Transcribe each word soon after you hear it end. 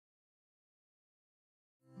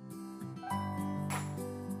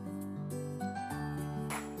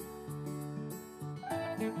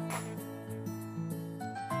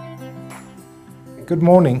Good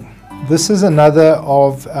morning. This is another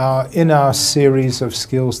of in our series of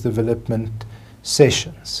skills development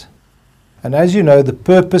sessions. And as you know, the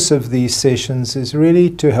purpose of these sessions is really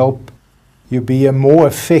to help you be a more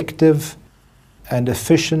effective and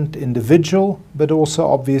efficient individual, but also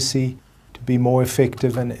obviously to be more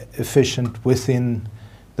effective and efficient within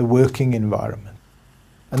the working environment.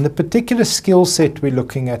 And the particular skill set we're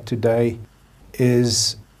looking at today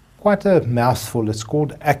is quite a mouthful. It's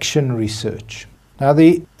called action research. Now,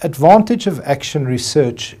 the advantage of action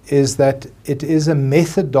research is that it is a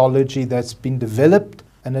methodology that's been developed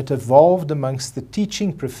and it evolved amongst the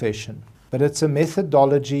teaching profession, but it's a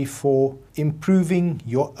methodology for improving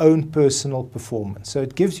your own personal performance. So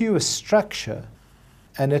it gives you a structure,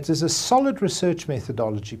 and it is a solid research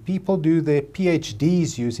methodology. People do their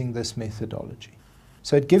PhDs using this methodology.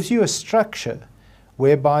 So it gives you a structure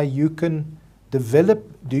whereby you can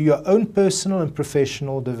do your own personal and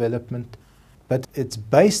professional development, but it's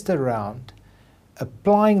based around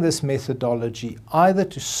applying this methodology either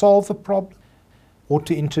to solve a problem or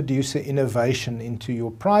to introduce an innovation into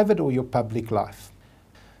your private or your public life.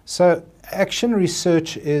 So action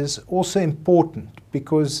research is also important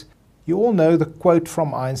because you all know the quote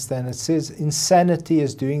from Einstein. It says, insanity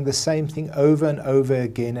is doing the same thing over and over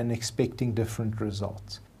again and expecting different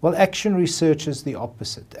results. Well, action research is the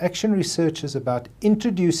opposite. Action research is about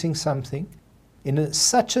introducing something in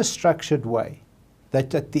such a structured way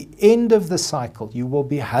that at the end of the cycle you will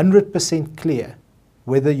be 100% clear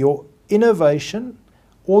whether your innovation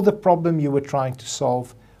or the problem you were trying to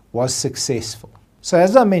solve was successful. So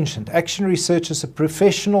as I mentioned, action research is a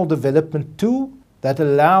professional development tool that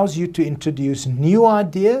allows you to introduce new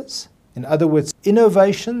ideas, in other words,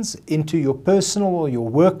 innovations into your personal or your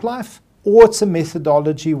work life, or it's a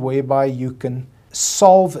methodology whereby you can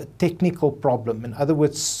solve a technical problem. In other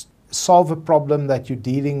words, solve a problem that you're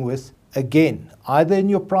dealing with, again, either in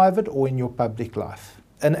your private or in your public life.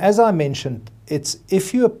 And as I mentioned, it's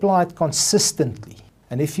if you apply it consistently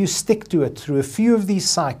and if you stick to it through a few of these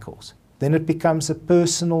cycles, then it becomes a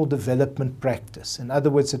personal development practice. In other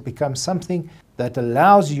words, it becomes something that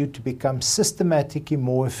allows you to become systematically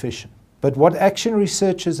more efficient. But what action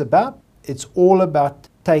research is about, it's all about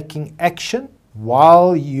taking action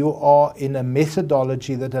while you are in a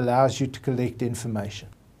methodology that allows you to collect information.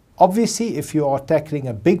 Obviously, if you are tackling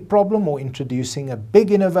a big problem or introducing a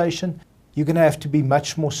big innovation, you're going to have to be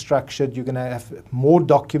much more structured. You're going to have more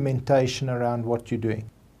documentation around what you're doing.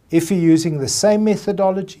 If you're using the same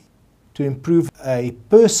methodology to improve a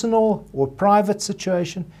personal or private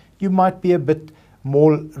situation, you might be a bit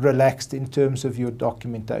more relaxed in terms of your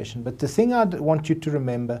documentation. But the thing I want you to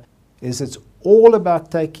remember is it's all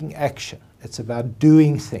about taking action. It's about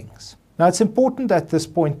doing things. Now, it's important at this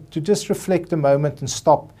point to just reflect a moment and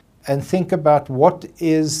stop and think about what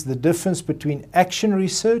is the difference between action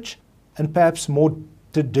research and perhaps more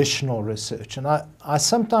traditional research. And I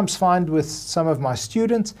sometimes find with some of my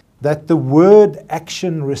students that the word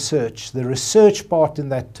action research, the research part in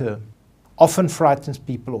that term, often frightens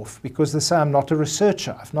people off because they say, I'm not a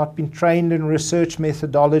researcher. I've not been trained in research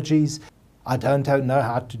methodologies. I don't know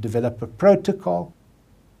how to develop a protocol.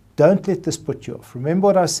 Don't let this put you off. Remember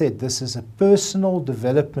what I said, this is a personal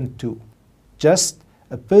development tool. Just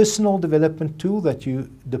a personal development tool that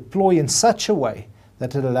you deploy in such a way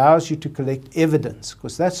that it allows you to collect evidence,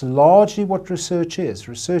 because that's largely what research is.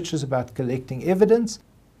 Research is about collecting evidence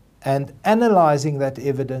and analyzing that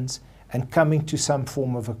evidence and coming to some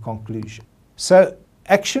form of a conclusion. So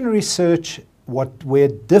action research, where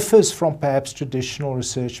it differs from perhaps traditional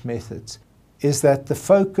research methods, is that the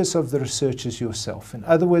focus of the research is yourself. In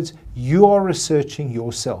other words, you are researching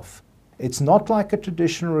yourself. It's not like a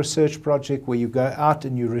traditional research project where you go out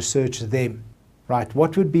and you research them. Right?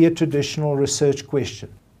 What would be a traditional research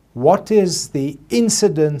question? What is the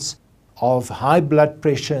incidence of high blood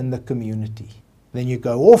pressure in the community? Then you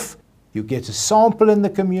go off, you get a sample in the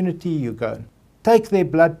community, you go and take their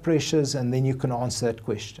blood pressures, and then you can answer that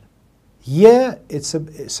question. Here,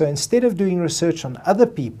 so instead of doing research on other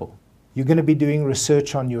people, you're going to be doing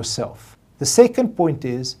research on yourself. The second point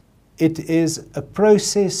is, it is a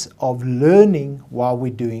process of learning while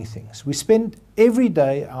we're doing things. We spend every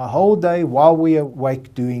day, our whole day, while we're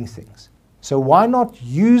awake doing things. So why not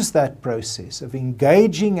use that process of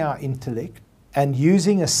engaging our intellect and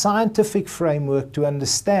using a scientific framework to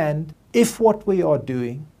understand if what we are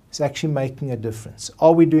doing is actually making a difference?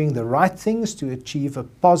 Are we doing the right things to achieve a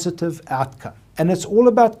positive outcome? And it's all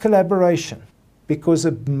about collaboration, because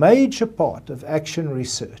a major part of action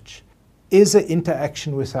research is an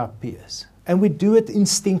interaction with our peers, and we do it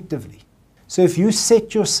instinctively. So if you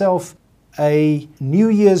set yourself a New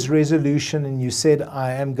Year's resolution and you said,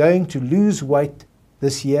 I am going to lose weight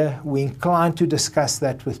this year, we're inclined to discuss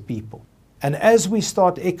that with people. And as we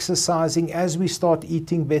start exercising, as we start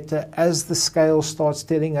eating better, as the scale starts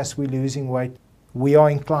telling us we're losing weight, we are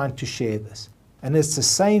inclined to share this. And it's the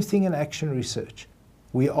same thing in action research.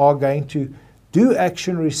 We are going to do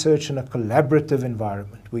action research in a collaborative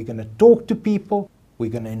environment. We're going to talk to people, we're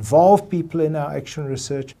going to involve people in our action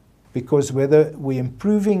research, because whether we're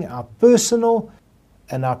improving our personal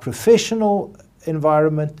and our professional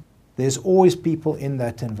environment, there's always people in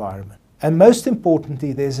that environment. And most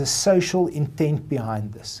importantly, there's a social intent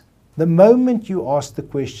behind this. The moment you ask the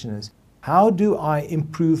question is, how do I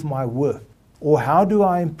improve my work? Or how do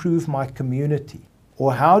I improve my community?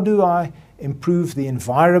 Or how do I improve the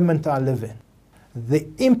environment I live in? The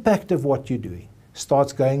impact of what you're doing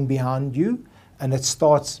starts going behind you, and it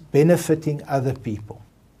starts benefiting other people.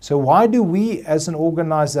 So why do we as an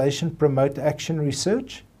organization promote action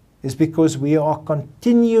research? Is because we are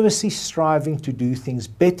continuously striving to do things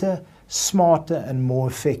better, smarter, and more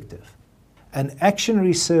effective. And action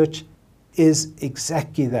research is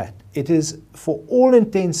exactly that. It is, for all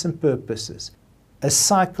intents and purposes, a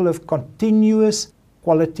cycle of continuous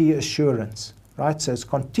quality assurance, right? So it's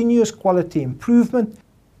continuous quality improvement,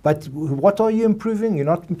 but what are you improving? You're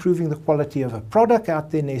not improving the quality of a product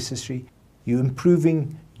out there necessarily. You're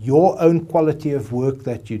improving your own quality of work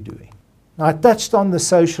that you're doing. Now, I touched on the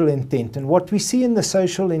social intent, and what we see in the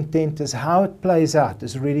social intent is how it plays out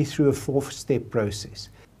is really through a four-step process.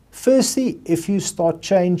 Firstly, if you start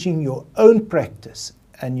changing your own practice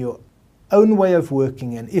and your own way of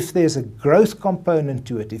working, and if there's a growth component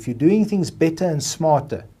to it, if you're doing things better and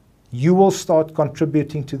smarter, you will start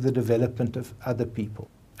contributing to the development of other people.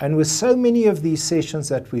 And with so many of these sessions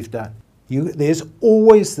that we've done, there's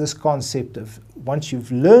always this concept of once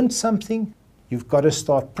you've learned something, you've got to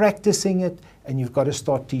start practicing it, and you've got to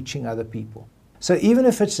start teaching other people. So even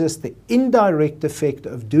if it's just the indirect effect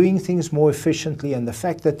of doing things more efficiently, and the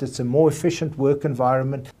fact that it's a more efficient work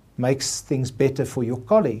environment makes things better for your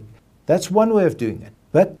colleague, that's one way of doing it.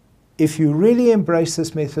 But if you really embrace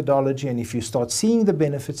this methodology, and if you start seeing the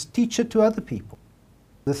benefits, teach it to other people.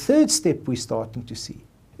 The third step we're starting to see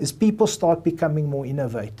is people start becoming more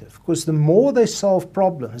innovative, because the more they solve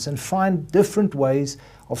problems and find different ways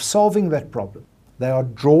of solving that problem, they are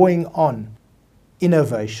drawing on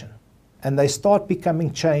innovation, and they start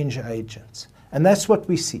becoming change agents. And that's what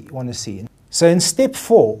we want to see. So in step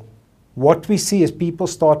 4, what we see is people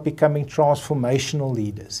start becoming transformational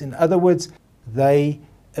leaders. In other words, they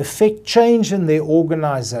affect change in their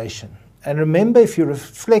organization. And remember, if you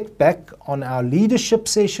reflect back on our leadership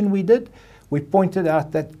session we did, we pointed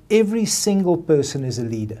out that every single person is a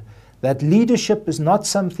leader. That leadership is not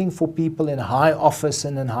something for people in high office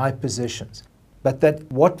and in high positions. But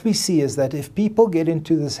that what we see is that if people get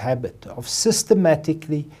into this habit of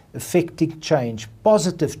systematically affecting change,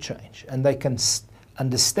 positive change, and they can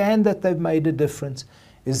understand that they've made a difference,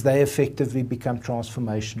 is they effectively become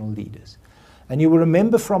transformational leaders. And you will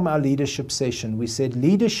remember from our leadership session, we said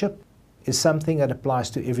leadership is something that applies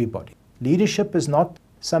to everybody. Leadership is not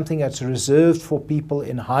something that's reserved for people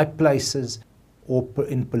in high places or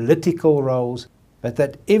in political roles, but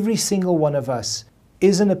that every single one of us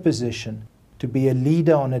is in a position to be a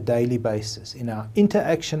leader on a daily basis in our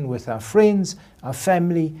interaction with our friends, our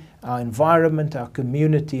family, our environment, our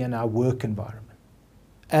community, and our work environment.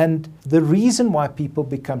 And the reason why people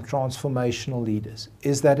become transformational leaders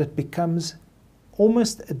is that it becomes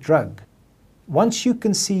almost a drug. Once you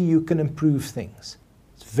can see you can improve things,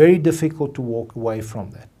 it's very difficult to walk away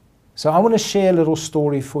from that. So I want to share a little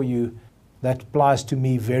story for you that applies to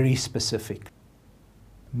me very specific.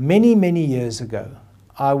 Many, many years ago,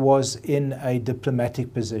 I was in a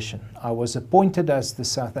diplomatic position. I was appointed as the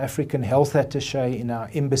South African Health Attaché in our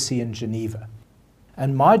embassy in Geneva.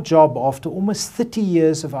 And my job, after almost 30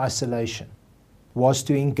 years of isolation, was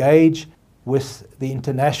to engage with the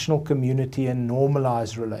international community and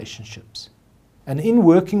normalize relationships. And in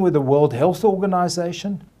working with the World Health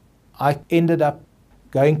Organization, I ended up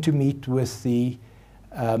going to meet with the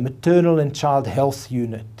Maternal and Child Health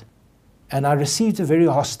Unit. And I received a very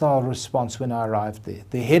hostile response when I arrived there.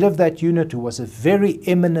 The head of that unit, who was a very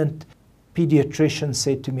eminent pediatrician,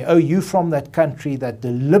 said to me, "Oh, you from that country that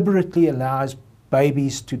deliberately allows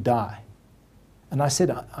babies to die?" And I said,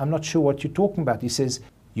 "I'm not sure what you're talking about." He says,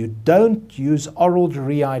 "You don't use oral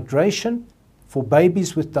rehydration for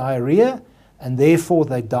babies with diarrhea, and therefore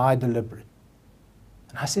they die deliberately."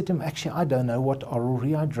 And I said to him, "Actually, I don't know what oral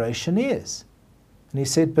rehydration is." And he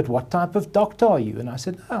said, "But what type of doctor are you?" And I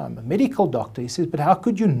said, "Oh, I'm a medical doctor." He says, "But how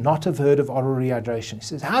could you not have heard of oral rehydration?" He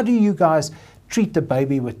says, "How do you guys treat a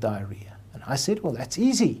baby with diarrhea?" And I said, "Well, that's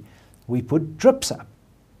easy. We put drips up."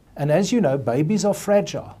 And as you know, babies are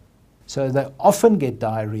fragile. So they often get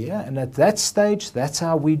diarrhea, and at that stage, that's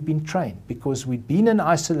how we'd been trained, because we'd been in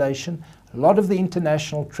isolation. A lot of the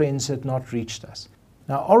international trends had not reached us.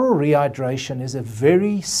 Now, oral rehydration is a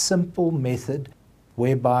very simple method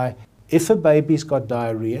whereby if a baby's got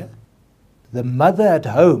diarrhea, the mother at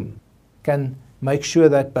home can make sure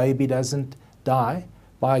that baby doesn't die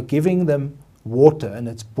by giving them water, and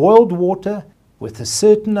it's boiled water with a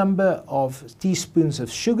certain number of teaspoons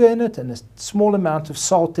of sugar in it and a small amount of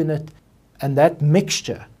salt in it, and that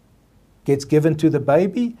mixture gets given to the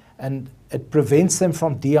baby, and it prevents them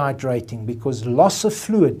from dehydrating, because loss of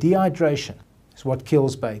fluid, dehydration, is what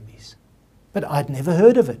kills babies. But I'd never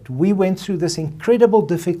heard of it. We went through this incredible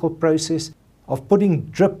difficult process of putting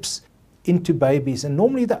drips into babies, and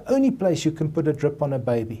normally the only place you can put a drip on a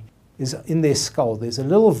baby is in their skull. There's a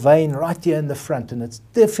little vein right here in the front, and it's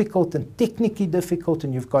difficult and technically difficult,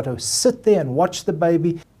 and you've got to sit there and watch the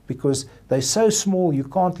baby because they're so small you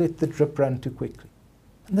can't let the drip run too quickly.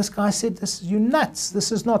 And this guy said, "You're nuts.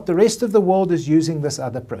 This is not. The rest of the world is using this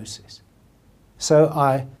other process."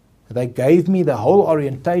 So they gave me the whole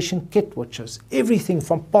orientation kit, which was everything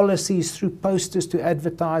from policies through posters to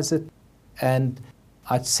advertise it, and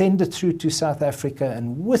I'd send it through to South Africa,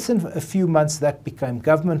 and within a few months that became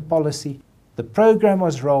government policy. The program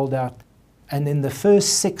was rolled out, and in the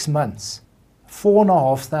first 6 months,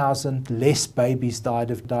 4,500 less babies died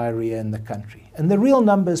of diarrhea in the country. And the real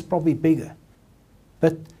number is probably bigger.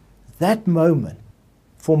 But that moment,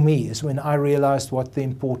 for me, is when I realized what the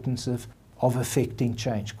importance of affecting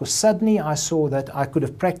change. Because suddenly I saw that I could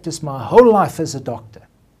have practiced my whole life as a doctor,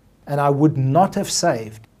 and I would not have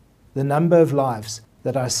saved the number of lives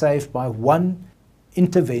that I saved by one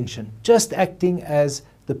intervention, just acting as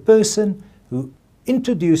the person who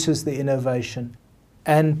introduces the innovation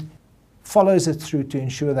and follows it through to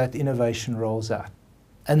ensure that innovation rolls out.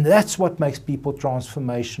 And that's what makes people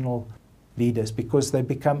transformational leaders, because they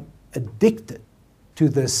become addicted to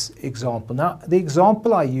this example. Now, the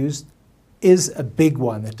example I used is a big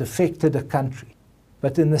one that affected a country.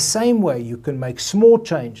 But in the same way, you can make small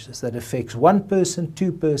changes that affects 1 person,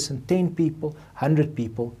 2 person, 10 people, 100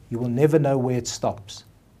 people. You will never know where it stops.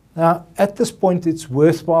 Now, at this point, it's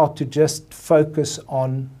worthwhile to just focus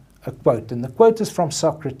on a quote. And the quote is from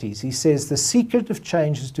Socrates. He says, "The secret of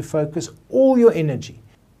change is to focus all your energy,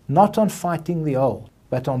 not on fighting the old,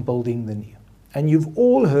 but on building the new." And you've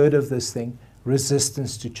all heard of this thing,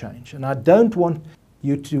 resistance to change. And I don't want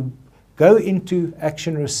you to go into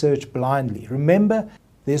action research blindly. Remember,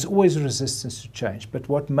 there's always resistance to change. But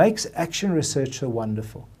what makes action research so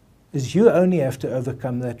wonderful is you only have to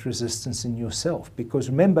overcome that resistance in yourself. Because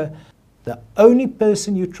remember, the only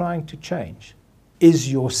person you're trying to change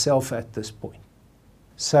is yourself at this point.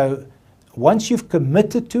 So once you've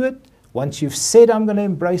committed to it, once you've said, "I'm going to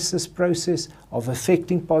embrace this process of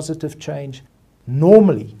affecting positive change,"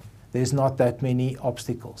 normally there's not that many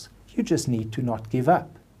obstacles. You just need to not give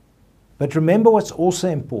up. But remember, what's also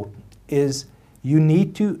important is you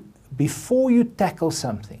need to, before you tackle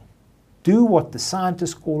something, do what the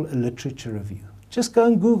scientists call a literature review. Just go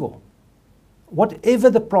and Google.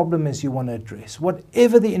 Whatever the problem is you want to address,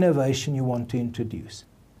 whatever the innovation you want to introduce,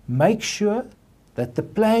 make sure that the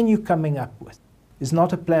plan you're coming up with is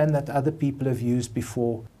not a plan that other people have used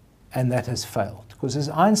before and that has failed. Because as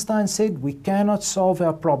Einstein said, we cannot solve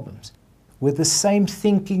our problems with the same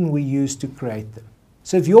thinking we use to create them.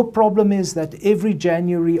 So if your problem is that every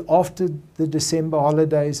January after the December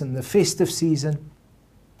holidays and the festive season,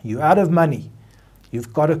 you're out of money,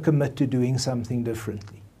 you've got to commit to doing something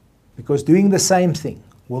differently. Because doing the same thing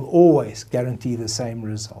will always guarantee the same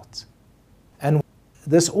results. And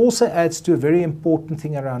this also adds to a very important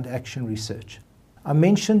thing around action research. I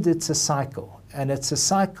mentioned it's a cycle, and it's a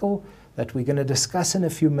cycle that we're going to discuss in a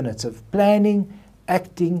few minutes of planning,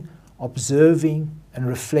 acting, observing, and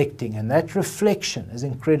reflecting. And that reflection is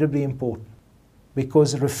incredibly important,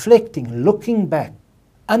 because reflecting, looking back,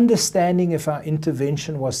 understanding if our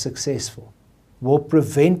intervention was successful, will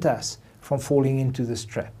prevent us from falling into this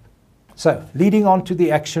trap. So, leading on to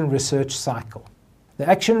the action research cycle. The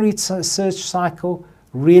action research cycle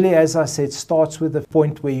really, as I said, starts with the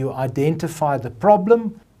point where you identify the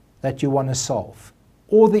problem that you want to solve,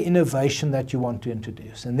 or the innovation that you want to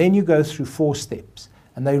introduce. And then you go through 4 steps,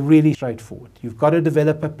 and they're really straightforward. You've got to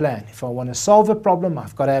develop a plan. If I want to solve a problem,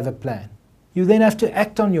 I've got to have a plan. You then have to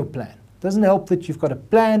act on your plan. It doesn't help that you've got a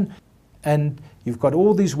plan and you've got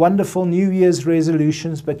all these wonderful New Year's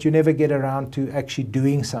resolutions, but you never get around to actually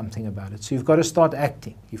doing something about it. So you've got to start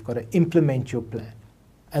acting. You've got to implement your plan.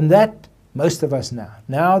 And that, most of us know.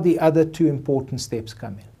 Now the other 2 important steps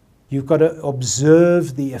come in. You've got to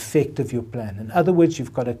observe the effect of your plan. In other words,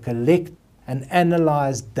 you've got to collect and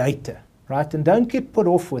analyze data, right? And don't get put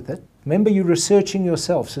off with it. Remember, you're researching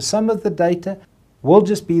yourself. So some of the data will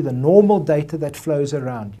just be the normal data that flows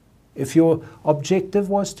around you. If your objective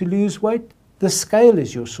was to lose weight, the scale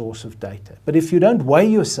is your source of data. But if you don't weigh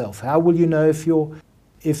yourself, how will you know if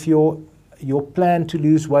your plan to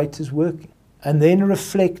lose weight is working? And then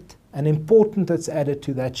reflect, and important that's added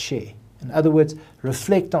to that, share. In other words,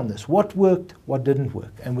 reflect on this. What worked, what didn't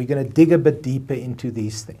work? And we're going to dig a bit deeper into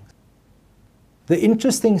these things. The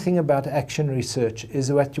interesting thing about action research is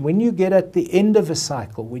that when you get at the end of a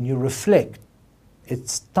cycle, when you reflect,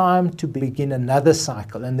 it's time to begin another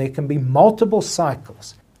cycle. And there can be multiple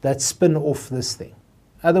cycles that spin off this thing.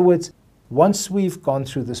 In other words, once we've gone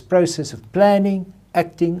through this process of planning,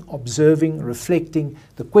 acting, observing, reflecting,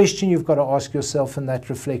 the question you've got to ask yourself in that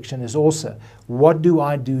reflection is also, what do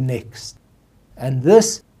I do next? And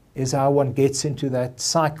this is how one gets into that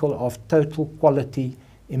cycle of total quality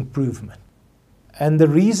improvement. And the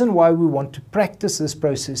reason why we want to practice this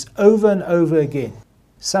process over and over again,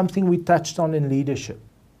 something we touched on in leadership,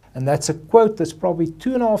 and that's a quote that's probably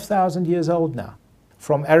 2,500 years old now,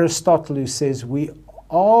 from Aristotle, who says, we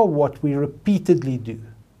are what we repeatedly do.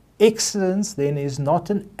 Excellence then is not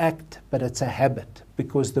an act, but it's a habit.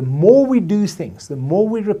 Because the more we do things, the more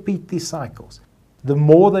we repeat these cycles, the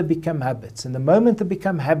more they become habits. And the moment they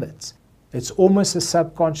become habits, it's almost a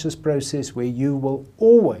subconscious process where you will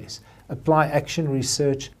always apply action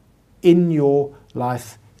research in your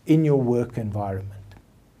life, in your work environment.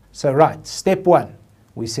 So right, step one,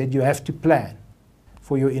 we said you have to plan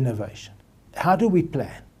for your innovation. How do we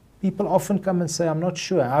plan? People often come and say, I'm not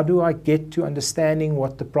sure. How do I get to understanding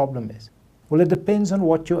what the problem is? Well, it depends on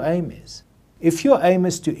what your aim is. If your aim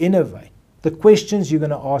is to innovate, the questions you're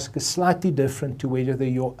going to ask is slightly different to whether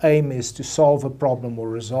your aim is to solve a problem or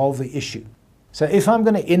resolve the issue. So if I'm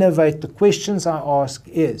going to innovate, the questions I ask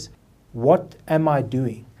is, what am I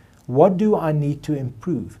doing? What do I need to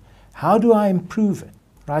improve? How do I improve it?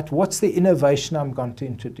 Right? What's the innovation I'm going to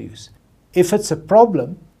introduce? If it's a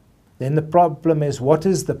problem, then the problem is, what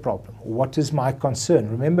is the problem? What is my concern?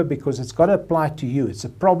 Remember, because it's got to apply to you. It's a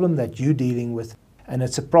problem that you're dealing with, and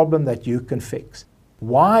it's a problem that you can fix.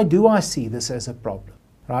 Why do I see this as a problem?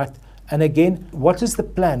 Right? And again, what is the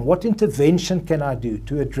plan? What intervention can I do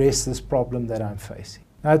to address this problem that I'm facing?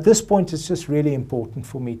 Now, at this point, it's just really important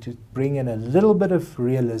for me to bring in a little bit of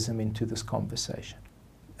realism into this conversation.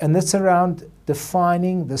 And that's around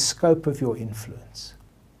defining the scope of your influence.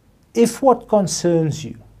 If what concerns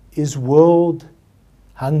you is world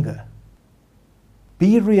hunger,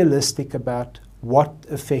 be realistic about what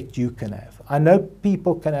effect you can have. I know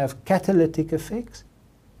people can have catalytic effects,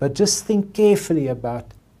 but just think carefully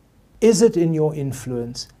about, is it in your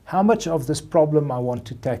influence? How much of this problem I want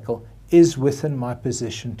to tackle is within my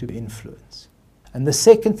position to influence? And the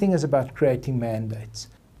second thing is about creating mandates.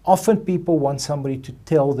 Often people want somebody to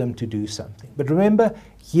tell them to do something. But remember,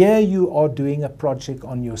 here you are doing a project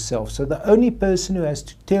on yourself. So the only person who has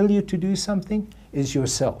to tell you to do something is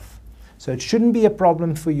yourself. So it shouldn't be a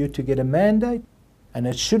problem for you to get a mandate, and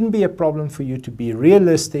it shouldn't be a problem for you to be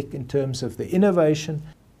realistic in terms of the innovation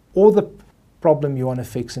or the problem you want to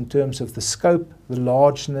fix in terms of the scope, the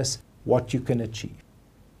largeness, what you can achieve.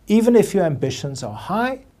 Even if your ambitions are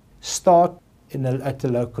high, start at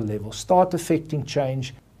the local level. Start affecting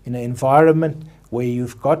change in an environment where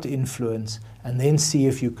you've got influence, and then see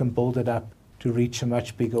if you can build it up to reach a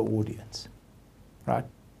much bigger audience. Right?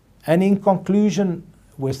 And in conclusion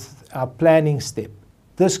with our planning step,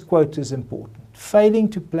 this quote is important. Failing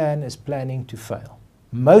to plan is planning to fail.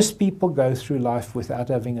 Most people go through life without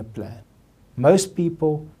having a plan. Most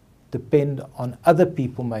people depend on other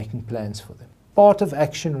people making plans for them. Part of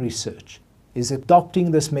action research is adopting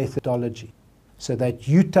this methodology so that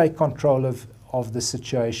you take control of the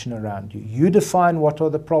situation around you. You define what are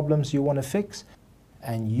the problems you want to fix,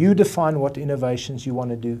 and you define what innovations you want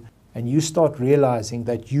to do, and you start realizing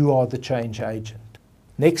that you are the change agent.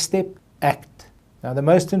 Next step, act. Now, the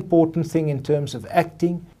most important thing in terms of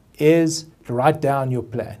acting is to write down your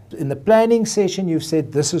plan. In the planning session, you've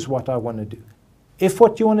said, this is what I want to do. If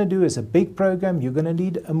what you want to do is a big program, you're going to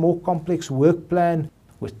need a more complex work plan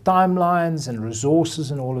with timelines and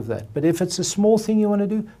resources and all of that. But if it's a small thing you want to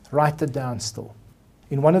do, write it down still.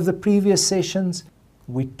 In one of the previous sessions,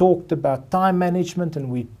 we talked about time management,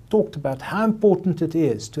 and we talked about how important it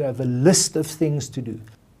is to have a list of things to do.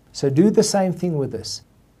 So do the same thing with this.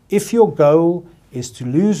 If your goal is to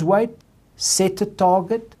lose weight, set a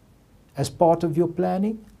target as part of your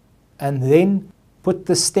planning, and then put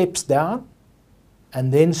the steps down.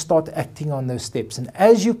 and then start acting on those steps. And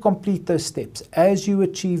as you complete those steps, as you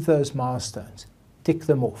achieve those milestones, tick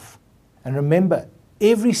them off. And remember,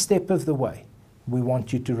 every step of the way, we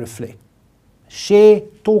want you to reflect. Share,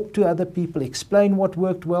 talk to other people, explain what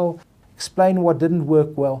worked well, explain what didn't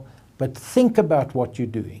work well, but think about what you're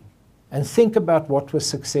doing and think about what was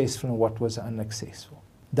successful and what was unsuccessful.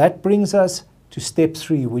 That brings us to step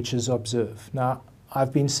 3, which is observe. Now,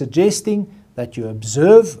 I've been suggesting that you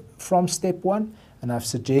observe from step 1, and I've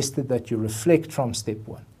suggested that you reflect from step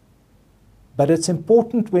 1. But it's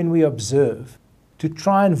important when we observe to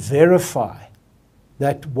try and verify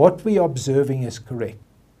that what we are observing is correct,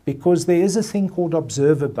 because there is a thing called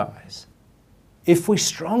observer bias. If we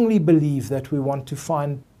strongly believe that we want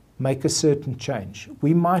to make a certain change,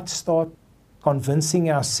 we might start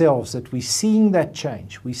convincing ourselves that we're seeing that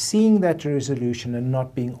change, we're seeing that resolution and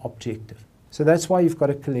not being objective. So that's why you've got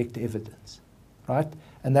to collect evidence, right?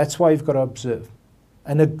 And that's why you've got to observe.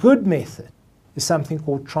 And a good method is something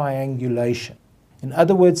called triangulation. In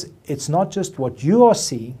other words, it's not just what you are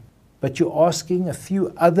seeing, but you're asking a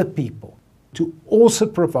few other people to also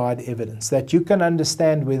provide evidence that you can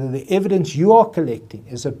understand whether the evidence you are collecting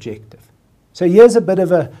is objective. So here's a bit of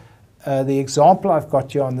the example I've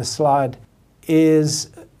got here on the slide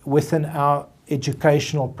is within our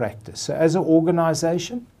educational practice. So as an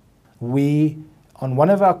organization, we, on one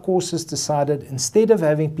of our courses, decided instead of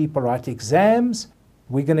having people write exams,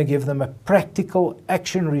 we're going to give them a practical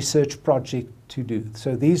action research project to do.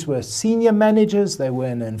 So these were senior managers, they were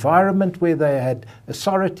in an environment where they had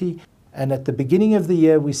authority, and at the beginning of the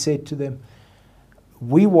year we said to them,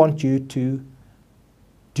 we want you to,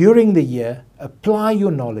 during the year, apply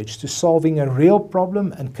your knowledge to solving a real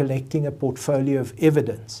problem and collecting a portfolio of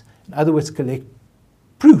evidence. In other words, collect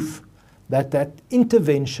proof that that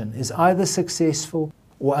intervention is either successful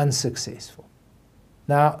or unsuccessful.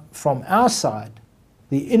 Now, from our side,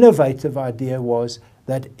 the innovative idea was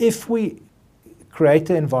that if we create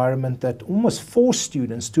an environment that almost forces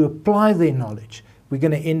students to apply their knowledge, we're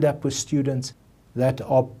going to end up with students that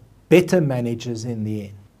are better managers in the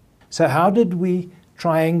end. So how did we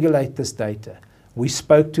triangulate this data? We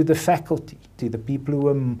spoke to the faculty, to the people who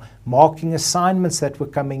were marking assignments that were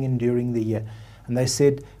coming in during the year, and they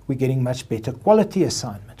said, we're getting much better quality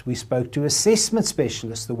assignment. We spoke to assessment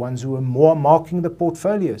specialists, the ones who were more marking the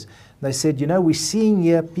portfolios. They said, you know, we're seeing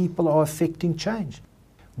here people are affecting change.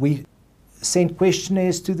 We sent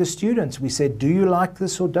questionnaires to the students. We said, do you like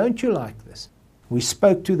this or don't you like this? We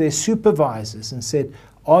spoke to their supervisors and said,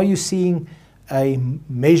 are you seeing a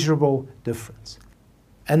measurable difference?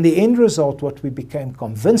 And the end result, what we became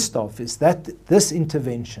convinced of, is that this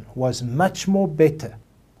intervention was much more better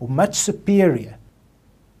or much superior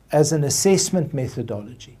as an assessment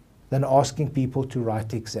methodology than asking people to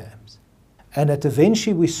write exams. And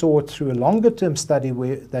eventually we saw it through a longer term study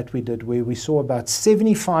that we did, where we saw about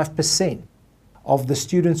 75% of the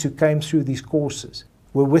students who came through these courses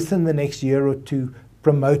were within the next year or two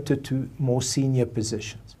promoted to more senior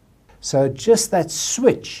positions. So just that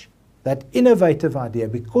switch, that innovative idea,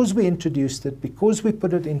 because we introduced it, because we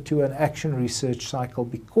put it into an action research cycle,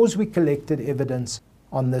 because we collected evidence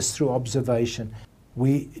on this through observation,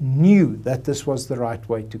 we knew that this was the right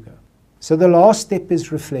way to go. So the last step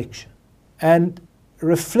is reflection. And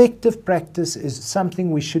reflective practice is something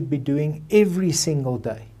we should be doing every single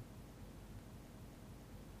day.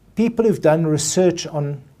 People who've done research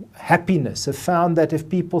on happiness have found that if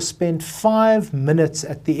people spend 5 minutes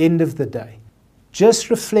at the end of the day just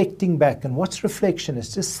reflecting back, and what's reflection?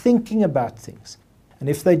 It's just thinking about things. And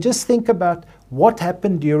if they just think about what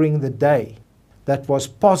happened during the day that was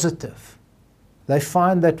positive, they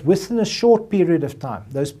find that within a short period of time,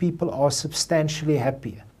 those people are substantially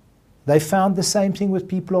happier. They found the same thing with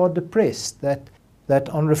people who are depressed, that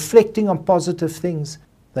on reflecting on positive things,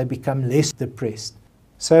 they become less depressed.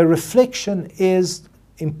 So reflection is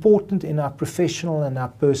important in our professional and our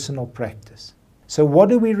personal practice. So what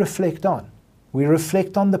do we reflect on? We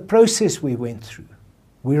reflect on the process we went through.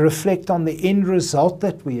 We reflect on the end result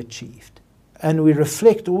that we achieved. And we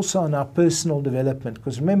reflect also on our personal development.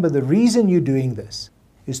 Because remember, the reason you're doing this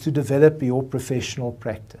is to develop your professional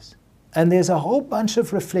practice. And there's a whole bunch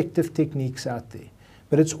of reflective techniques out there.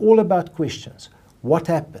 But it's all about questions. What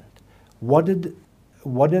happened? What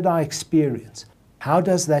did I experience? How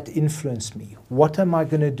does that influence me? What am I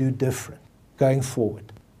going to do different going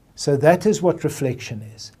forward? So that is what reflection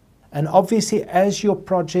is. And obviously, as your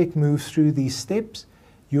project moves through these steps,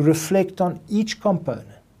 you reflect on each component.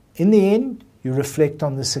 In the end, you reflect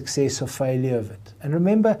on the success or failure of it. And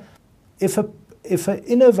remember, if an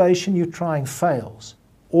innovation you're trying fails,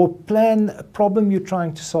 or a problem you're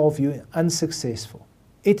trying to solve, you're unsuccessful,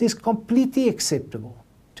 It is completely acceptable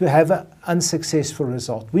to have an unsuccessful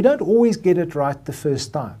result. We don't always get it right the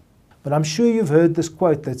first time. But I'm sure you've heard this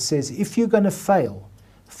quote that says, if you're going to fail,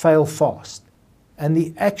 fail fast. And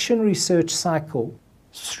the action research cycle,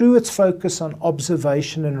 through its focus on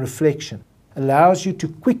observation and reflection, allows you to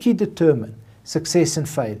quickly determine success and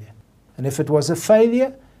failure. And if it was a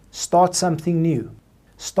failure, start something new.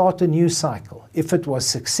 Start a new cycle. If it was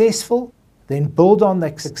successful, then build on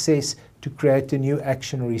that success to create a new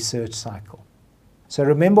action research cycle. So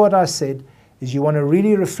remember what I said, is you want to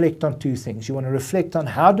really reflect on two things. You want to reflect on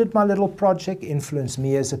how did my little project influence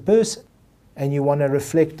me as a person, and you want to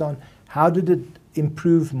reflect on how did it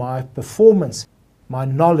improve my performance, my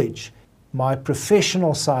knowledge, my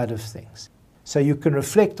professional side of things. So you can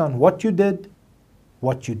reflect on what you did,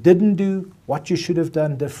 what you didn't do, what you should have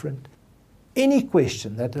done different. Any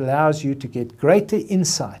question that allows you to get greater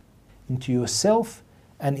insight into yourself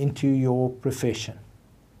and into your profession.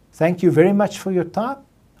 Thank you very much for your time.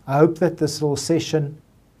 I hope that this little session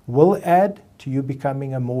will add to you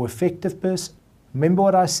becoming a more effective person. Remember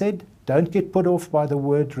what I said? Don't get put off by the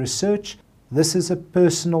word research. This is a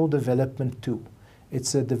personal development tool.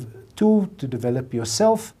 It's a tool to develop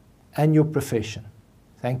yourself and your profession.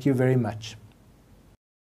 Thank you very much.